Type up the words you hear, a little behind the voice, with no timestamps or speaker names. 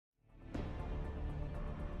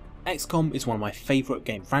XCOM is one of my favourite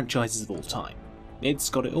game franchises of all time. It's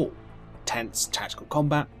got it all. Tense tactical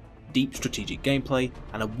combat, deep strategic gameplay,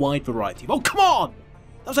 and a wide variety of— oh come on!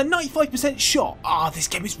 That was a 95% shot! This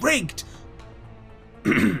game is rigged!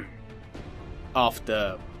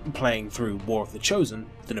 After playing through War of the Chosen,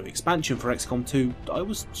 the new expansion for XCOM 2, I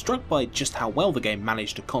was struck by just how well the game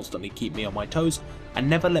managed to constantly keep me on my toes and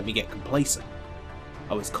never let me get complacent.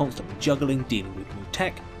 I was constantly juggling, dealing with new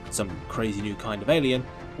tech, some crazy new kind of alien,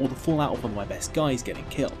 or the fallout of one of my best guys getting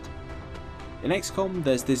killed. In XCOM,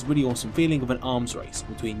 there's this really awesome feeling of an arms race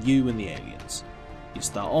between you and the aliens. You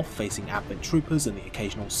start off facing Advent troopers and the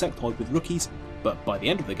occasional sectoid with rookies, but by the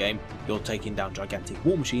end of the game, you're taking down gigantic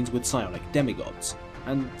war machines with psionic demigods,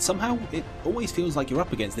 and somehow it always feels like you're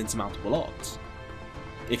up against insurmountable odds.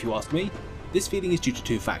 If you ask me, this feeling is due to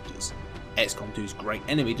two factors: XCOM 2's great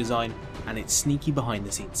enemy design and its sneaky behind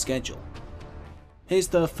the scenes schedule. Here's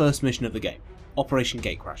the first mission of the game, Operation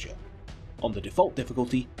Gatecrasher. On the default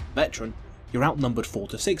difficulty, Veteran, you're outnumbered 4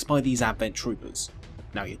 to 6 by these Advent troopers.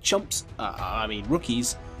 Now your chumps,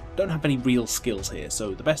 rookies, don't have any real skills here,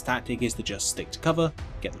 so the best tactic is to just stick to cover,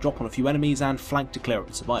 get the drop on a few enemies and flank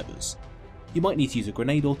declarant survivors. You might need to use a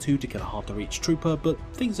grenade or two to kill a hard to reach trooper, but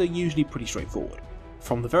things are usually pretty straightforward.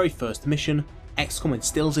 From the very first mission, XCOM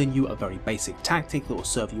instills in you a very basic tactic that will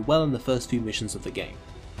serve you well in the first few missions of the game.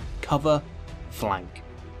 Cover, flank,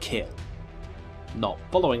 kill. Not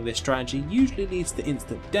following this strategy usually leads to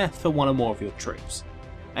instant death for one or more of your troops.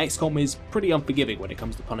 XCOM is pretty unforgiving when it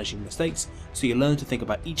comes to punishing mistakes, so you learn to think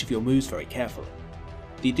about each of your moves very carefully.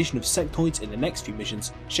 The addition of sectoids in the next few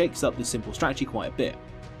missions shakes up this simple strategy quite a bit.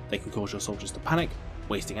 They can cause your soldiers to panic,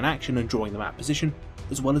 wasting an action and drawing them out of position,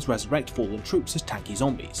 as well as resurrect fallen troops as tanky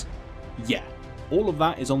zombies. Yeah, all of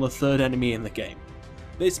that is on the third enemy in the game.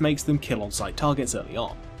 This makes them kill on sight targets early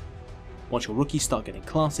on. Once your rookies start getting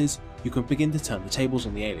classes, you can begin to turn the tables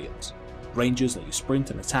on the aliens. Rangers let you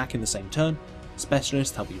sprint and attack in the same turn,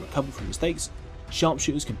 specialists help you recover from mistakes,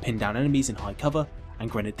 sharpshooters can pin down enemies in high cover, and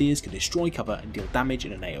grenadiers can destroy cover and deal damage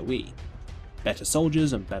in an AoE. Better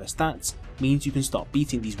soldiers and better stats means you can start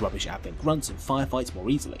beating these rubbish Advent grunts in firefights more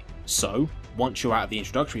easily. So, once you're out of the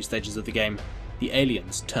introductory stages of the game, the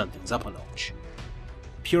aliens turn things up a notch.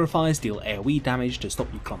 Purifiers deal AoE damage to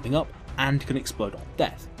stop you clumping up and can explode on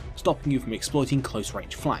death, stopping you from exploiting close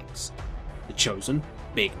range flanks. The Chosen,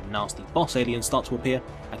 big nasty boss aliens start to appear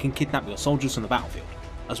and can kidnap your soldiers from the battlefield,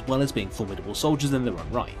 as well as being formidable soldiers in their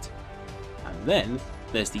own right. And then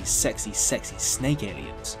there's these sexy snake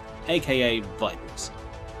aliens, aka Vipers.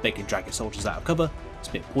 They can drag your soldiers out of cover,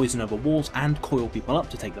 spit poison over walls and coil people up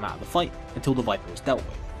to take them out of the fight until the Viper is dealt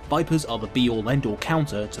with. Vipers are the be-all end-all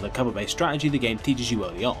counter to the cover-based strategy the game teaches you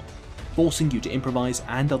early on, forcing you to improvise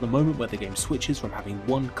and are the moment where the game switches from having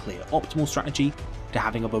one clear optimal strategy to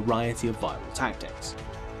having a variety of viable tactics.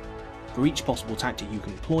 For each possible tactic you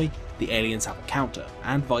can employ, the aliens have a counter,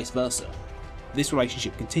 and vice versa. This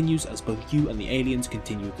relationship continues as both you and the aliens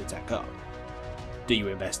continue to tech up. Do you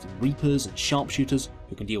invest in Reapers and Sharpshooters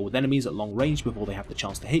who can deal with enemies at long range before they have the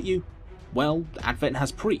chance to hit you? Well, Advent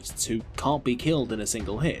has Priests who can't be killed in a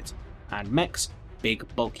single hit, and Mechs, big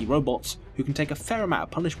bulky robots who can take a fair amount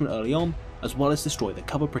of punishment early on, as well as destroy the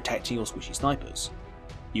cover protecting your squishy snipers.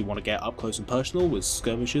 You want to get up close and personal with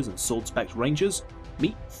skirmishers and sword-spec rangers?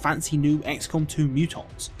 Meet fancy new XCOM 2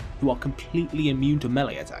 mutants, who are completely immune to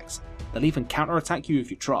melee attacks. They'll even counter-attack you if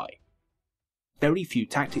you try. Very few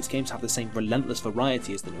tactics games have the same relentless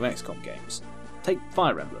variety as the new XCOM games. Take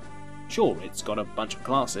Fire Emblem. Sure, it's got a bunch of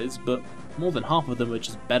classes, but more than half of them are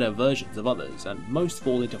just better versions of others, and most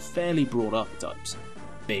fall into fairly broad archetypes.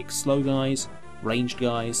 Big slow guys, ranged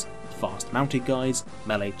guys, fast mounted guys,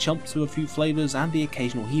 melee chumps with a few flavours, and the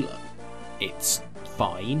occasional healer. It's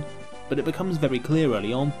fine, but it becomes very clear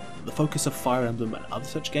early on that the focus of Fire Emblem and other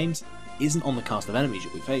such games isn't on the cast of enemies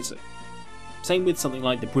you'll be facing. Same with something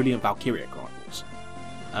like the brilliant Valkyria Chronicles.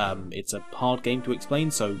 It's a hard game to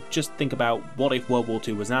explain, so just think about what if World War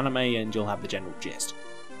II was an anime and you'll have the general gist.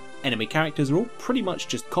 Enemy characters are all pretty much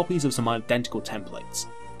just copies of some identical templates.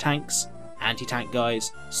 Tanks, anti-tank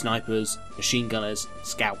guys, snipers, machine gunners,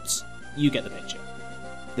 scouts, you get the picture.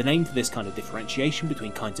 The name for this kind of differentiation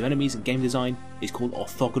between kinds of enemies in game design is called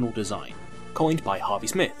orthogonal design, coined by Harvey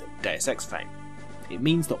Smith of Deus Ex fame. It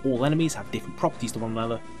means that all enemies have different properties to one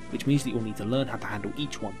another, which means that you'll need to learn how to handle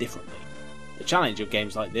each one differently. The challenge of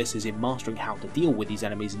games like this is in mastering how to deal with these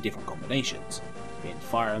enemies in different combinations. In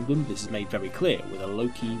Fire Emblem, this is made very clear with a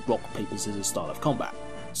low-key rock paper scissors style of combat.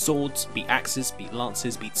 Swords beat axes, beat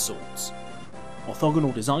lances, beat swords.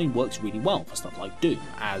 Orthogonal design works really well for stuff like Doom,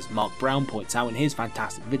 as Mark Brown points out in his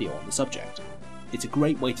fantastic video on the subject. It's a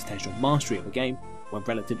great way to test your mastery of a game, when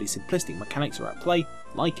relatively simplistic mechanics are at play,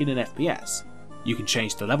 like in an FPS. You can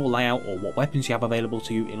change the level layout or what weapons you have available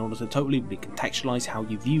to you in order to totally recontextualise how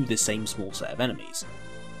you view the same small set of enemies.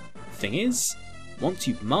 Thing is, once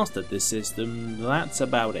you've mastered this system, that's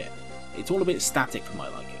about it. It's all a bit static for my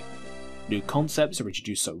liking. New concepts are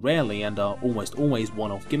introduced so rarely and are almost always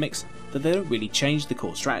one-off gimmicks that they don't really change the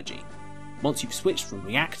core strategy. Once you've switched from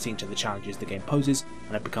reacting to the challenges the game poses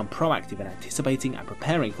and have become proactive in anticipating and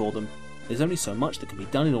preparing for them, there's only so much that can be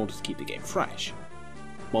done in order to keep the game fresh.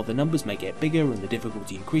 While the numbers may get bigger and the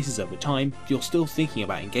difficulty increases over time, you're still thinking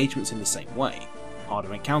about engagements in the same way.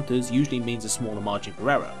 Harder encounters usually means a smaller margin for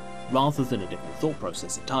error, rather than a different thought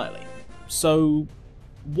process entirely. So,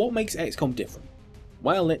 what makes XCOM different?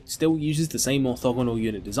 Well, it still uses the same orthogonal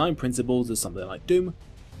unit design principles as something like Doom,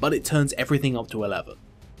 but it turns everything up to 11.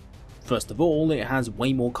 First of all, it has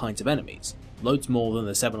way more kinds of enemies, loads more than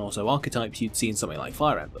the 7 or so archetypes you'd see in something like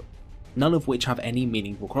Fire Emblem, none of which have any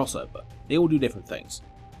meaningful crossover. They all do different things.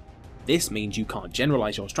 This means you can't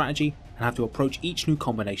generalise your strategy and have to approach each new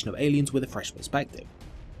combination of aliens with a fresh perspective.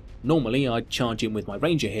 Normally I'd charge in with my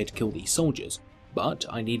ranger here to kill these soldiers, but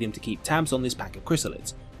I need him to keep tabs on this pack of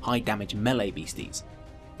chrysalids, high damage melee beasties.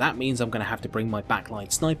 That means I'm going to have to bring my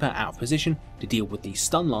backline sniper out of position to deal with these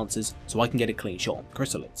stun lancers so I can get a clean shot on the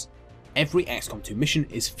chrysalids. Every XCOM 2 mission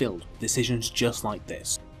is filled with decisions just like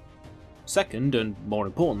this. Second, and more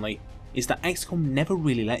importantly, is that XCOM never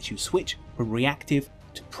really lets you switch from reactive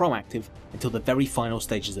to proactive until the very final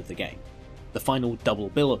stages of the game. The final double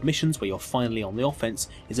bill of missions where you're finally on the offense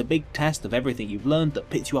is a big test of everything you've learned that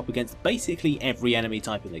pits you up against basically every enemy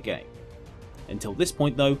type in the game. Until this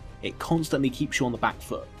point though, it constantly keeps you on the back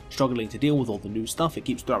foot, struggling to deal with all the new stuff it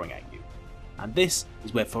keeps throwing at you. And this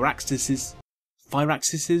is where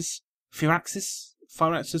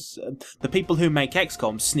the people who make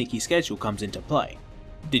XCOM's sneaky schedule comes into play.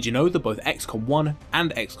 Did you know that both XCOM 1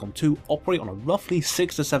 and XCOM 2 operate on a roughly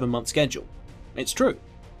 6 to 7 month schedule? It's true.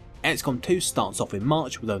 XCOM 2 starts off in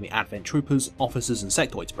March with only Advent Troopers, Officers and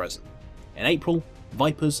Sectoids present. In April,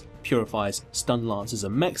 Vipers, Purifiers, Stun Lancers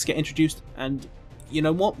and Mechs get introduced, and you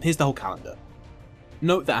know what, here's the whole calendar.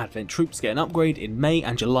 Note that Advent Troops get an upgrade in May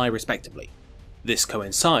and July respectively. This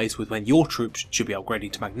coincides with when your troops should be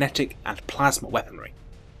upgrading to magnetic and plasma weaponry.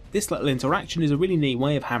 This little interaction is a really neat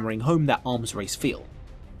way of hammering home that arms race feel.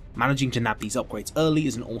 Managing to nab these upgrades early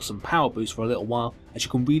is an awesome power boost for a little while, as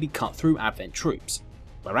you can really cut through Advent Troops,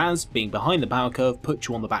 whereas being behind the power curve puts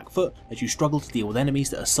you on the back foot as you struggle to deal with enemies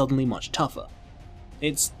that are suddenly much tougher.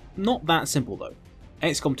 It's not that simple though.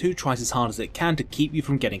 XCOM 2 tries as hard as it can to keep you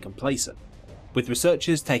from getting complacent, with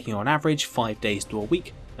researchers taking on average 5 days to a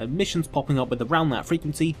week, and missions popping up with around that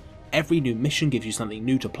frequency. Every new mission gives you something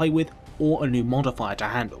new to play with or a new modifier to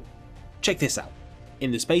handle. Check this out.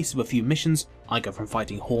 In the space of a few missions, I go from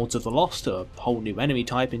fighting hordes of the Lost, a whole new enemy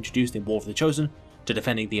type introduced in War of the Chosen, to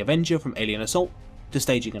defending the Avenger from alien assault, to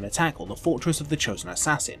staging an attack on the fortress of the Chosen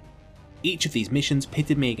Assassin. Each of these missions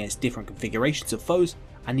pitted me against different configurations of foes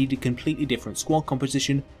and needed completely different squad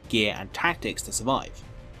composition, gear and tactics to survive.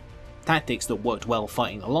 Tactics that worked well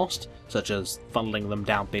fighting the Lost, such as funneling them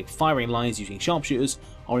down big firing lines using sharpshooters,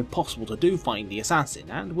 are impossible to do fighting the Assassin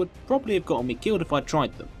and would probably have gotten me killed if I'd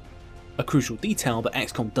tried them. A crucial detail that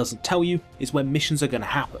XCOM doesn't tell you is when missions are going to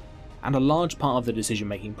happen, and a large part of the decision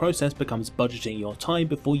making process becomes budgeting your time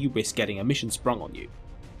before you risk getting a mission sprung on you.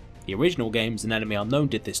 The original games and Enemy Unknown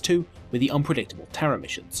did this too with the unpredictable terror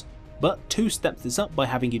missions, but 2 steps this up by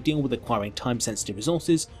having you deal with acquiring time sensitive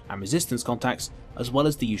resources and resistance contacts, as well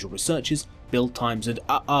as the usual researches, build times and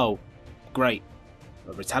great,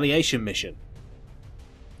 a retaliation mission.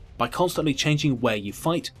 By constantly changing where you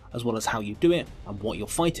fight, as well as how you do it and what you're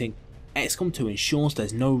fighting, XCOM 2 ensures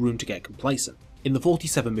there's no room to get complacent. In the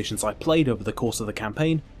 47 missions I played over the course of the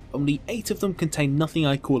campaign, only 8 of them contain nothing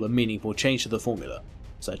I call a meaningful change to the formula,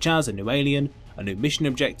 such as a new alien, a new mission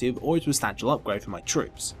objective or a substantial upgrade for my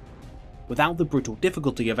troops. Without the brutal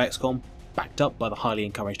difficulty of XCOM, backed up by the highly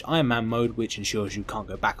encouraged Iron Man mode which ensures you can't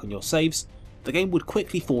go back on your saves, the game would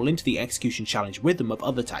quickly fall into the execution challenge rhythm of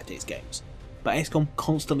other tactics games, but XCOM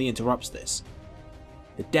constantly interrupts this.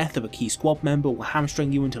 The death of a key squad member will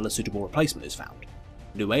hamstring you until a suitable replacement is found.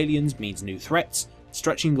 New aliens means new threats,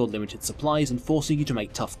 stretching your limited supplies and forcing you to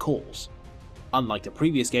make tough calls. Unlike the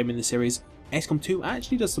previous game in the series, XCOM 2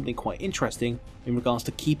 actually does something quite interesting in regards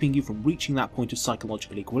to keeping you from reaching that point of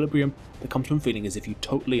psychological equilibrium that comes from feeling as if you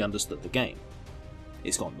totally understood the game.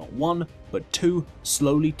 It's got not 1, but 2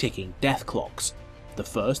 slowly ticking death clocks. The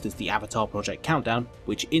first is the Avatar Project Countdown,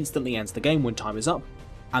 which instantly ends the game when time is up,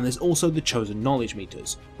 and there's also the Chosen Knowledge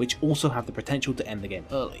Meters, which also have the potential to end the game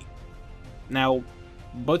early. Now,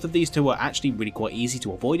 both of these two are actually really quite easy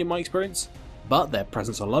to avoid in my experience. But their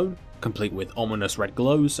presence alone, complete with ominous red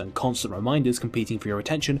glows and constant reminders competing for your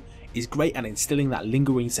attention, is great at instilling that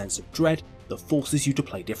lingering sense of dread that forces you to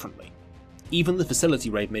play differently. Even the facility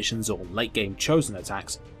raid missions or late game chosen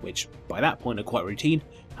attacks, which by that point are quite routine,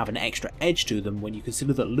 have an extra edge to them when you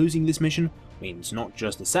consider that losing this mission means not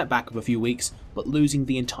just a setback of a few weeks, but losing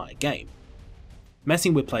the entire game.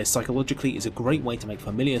 Messing with players psychologically is a great way to make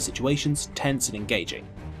familiar situations tense and engaging.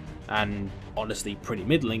 An honestly pretty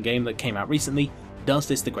middling game that came out recently does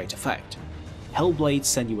this to great effect. Hellblade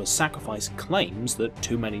Senua's Sacrifice claims that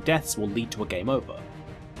too many deaths will lead to a game over.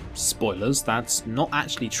 Spoilers, that's not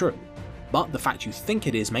actually true, but the fact you think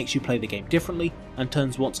it is makes you play the game differently and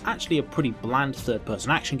turns what's actually a pretty bland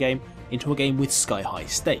third-person action game into a game with sky-high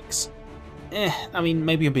stakes. I mean,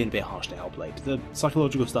 maybe I'm being a bit harsh to Hellblade. The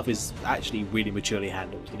psychological stuff is actually really maturely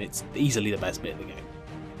handled, and it's easily the best bit of the game.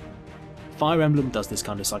 Fire Emblem does this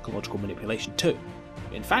kind of psychological manipulation too.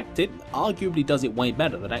 In fact, it arguably does it way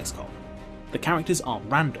better than XCOM. The characters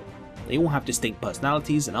aren't random, they all have distinct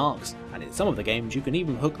personalities and arcs, and in some of the games you can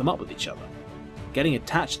even hook them up with each other. Getting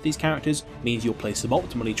attached to these characters means you'll play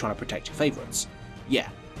suboptimally trying to protect your favourites. Yeah,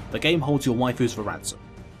 the game holds your waifus for ransom.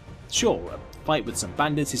 Sure, a fight with some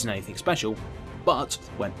bandits isn't anything special, but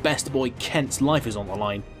when Best Boy Kent's life is on the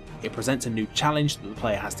line, it presents a new challenge that the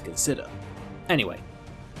player has to consider. Anyway,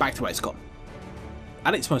 back to XCOM.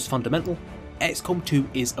 At its most fundamental, XCOM 2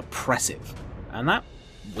 is oppressive, and that,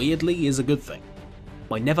 weirdly, is a good thing.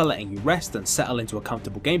 By never letting you rest and settle into a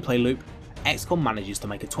comfortable gameplay loop, XCOM manages to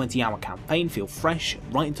make a 20-hour campaign feel fresh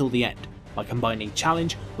right until the end, by combining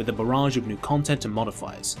challenge with a barrage of new content and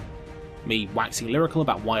modifiers. Me waxing lyrical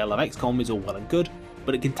about why I love XCOM is all well and good,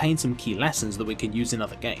 but it contains some key lessons that we can use in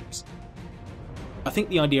other games. I think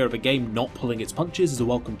the idea of a game not pulling its punches is a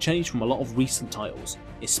welcome change from a lot of recent titles,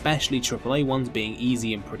 especially AAA ones being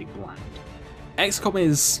easy and pretty bland. XCOM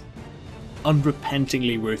is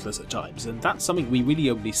unrepentingly ruthless at times, and that's something we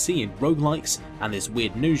really only see in roguelikes and this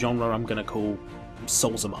weird new genre I'm gonna call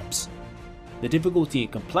Souls 'em Ups. The difficulty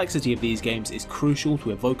and complexity of these games is crucial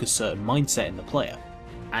to evoke a certain mindset in the player,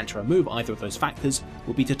 and to remove either of those factors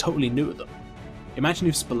would be to totally neuter them. Imagine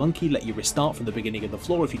if Spelunky let you restart from the beginning of the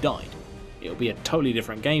floor if you died. It would be a totally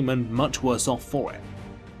different game and much worse off for it.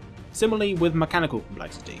 Similarly with mechanical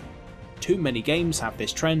complexity. Too many games have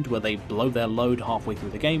this trend where they blow their load halfway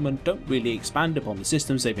through the game and don't really expand upon the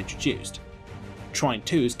systems they've introduced. Trine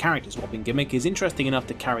 2's character swapping gimmick is interesting enough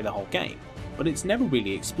to carry the whole game, but it's never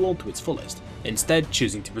really explored to its fullest, instead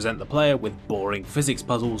choosing to present the player with boring physics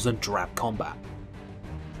puzzles and drab combat.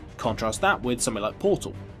 Contrast that with something like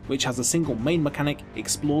Portal, which has a single main mechanic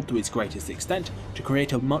explored to its greatest extent to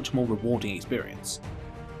create a much more rewarding experience.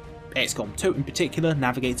 XCOM 2 in particular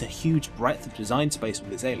navigates a huge breadth of design space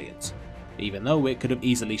with its aliens, even though it could have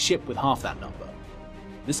easily shipped with half that number.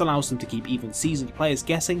 This allows them to keep even seasoned players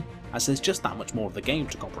guessing, as there's just that much more of the game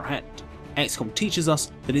to comprehend. XCOM teaches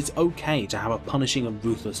us that it's okay to have a punishing and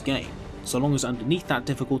ruthless game, so long as underneath that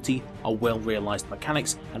difficulty are well realised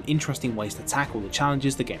mechanics and interesting ways to tackle the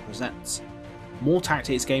challenges the game presents. More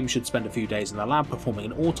tactics games should spend a few days in the lab performing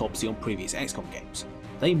an autopsy on previous XCOM games.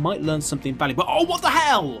 They might learn something valuable. Oh, what the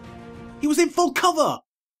hell! He was in full cover!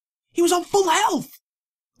 He was on full health!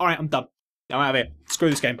 Alright, I'm done. I'm out of here. Screw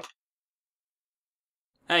this game.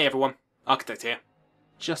 Hey everyone, Architect here.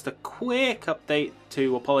 Just a quick update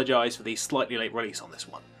to apologise for the slightly late release on this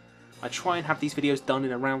one. I try and have these videos done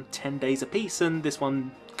in around 10 days apiece, and this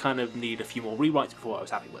one kind of needed a few more rewrites before I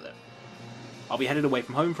was happy with it. I'll be headed away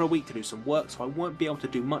from home for a week to do some work, so I won't be able to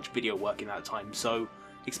do much video work in that time, so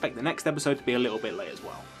expect the next episode to be a little bit late as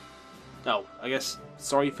well. Oh, I guess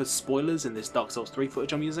sorry for spoilers in this Dark Souls 3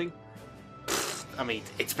 footage I'm using. I mean,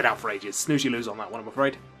 it's been out for ages. Snooze you lose on that one, I'm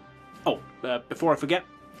afraid. Oh, before I forget,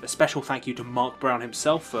 a special thank you to Mark Brown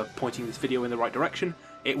himself for pointing this video in the right direction.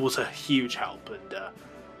 It was a huge help, and,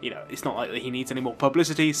 you know, it's not like that he needs any more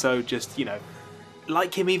publicity, so just, you know,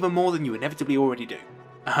 like him even more than you inevitably already do.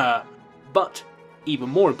 But, even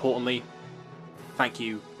more importantly, thank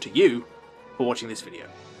you to you for watching this video,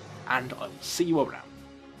 and I will see you around.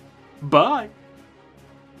 Bye!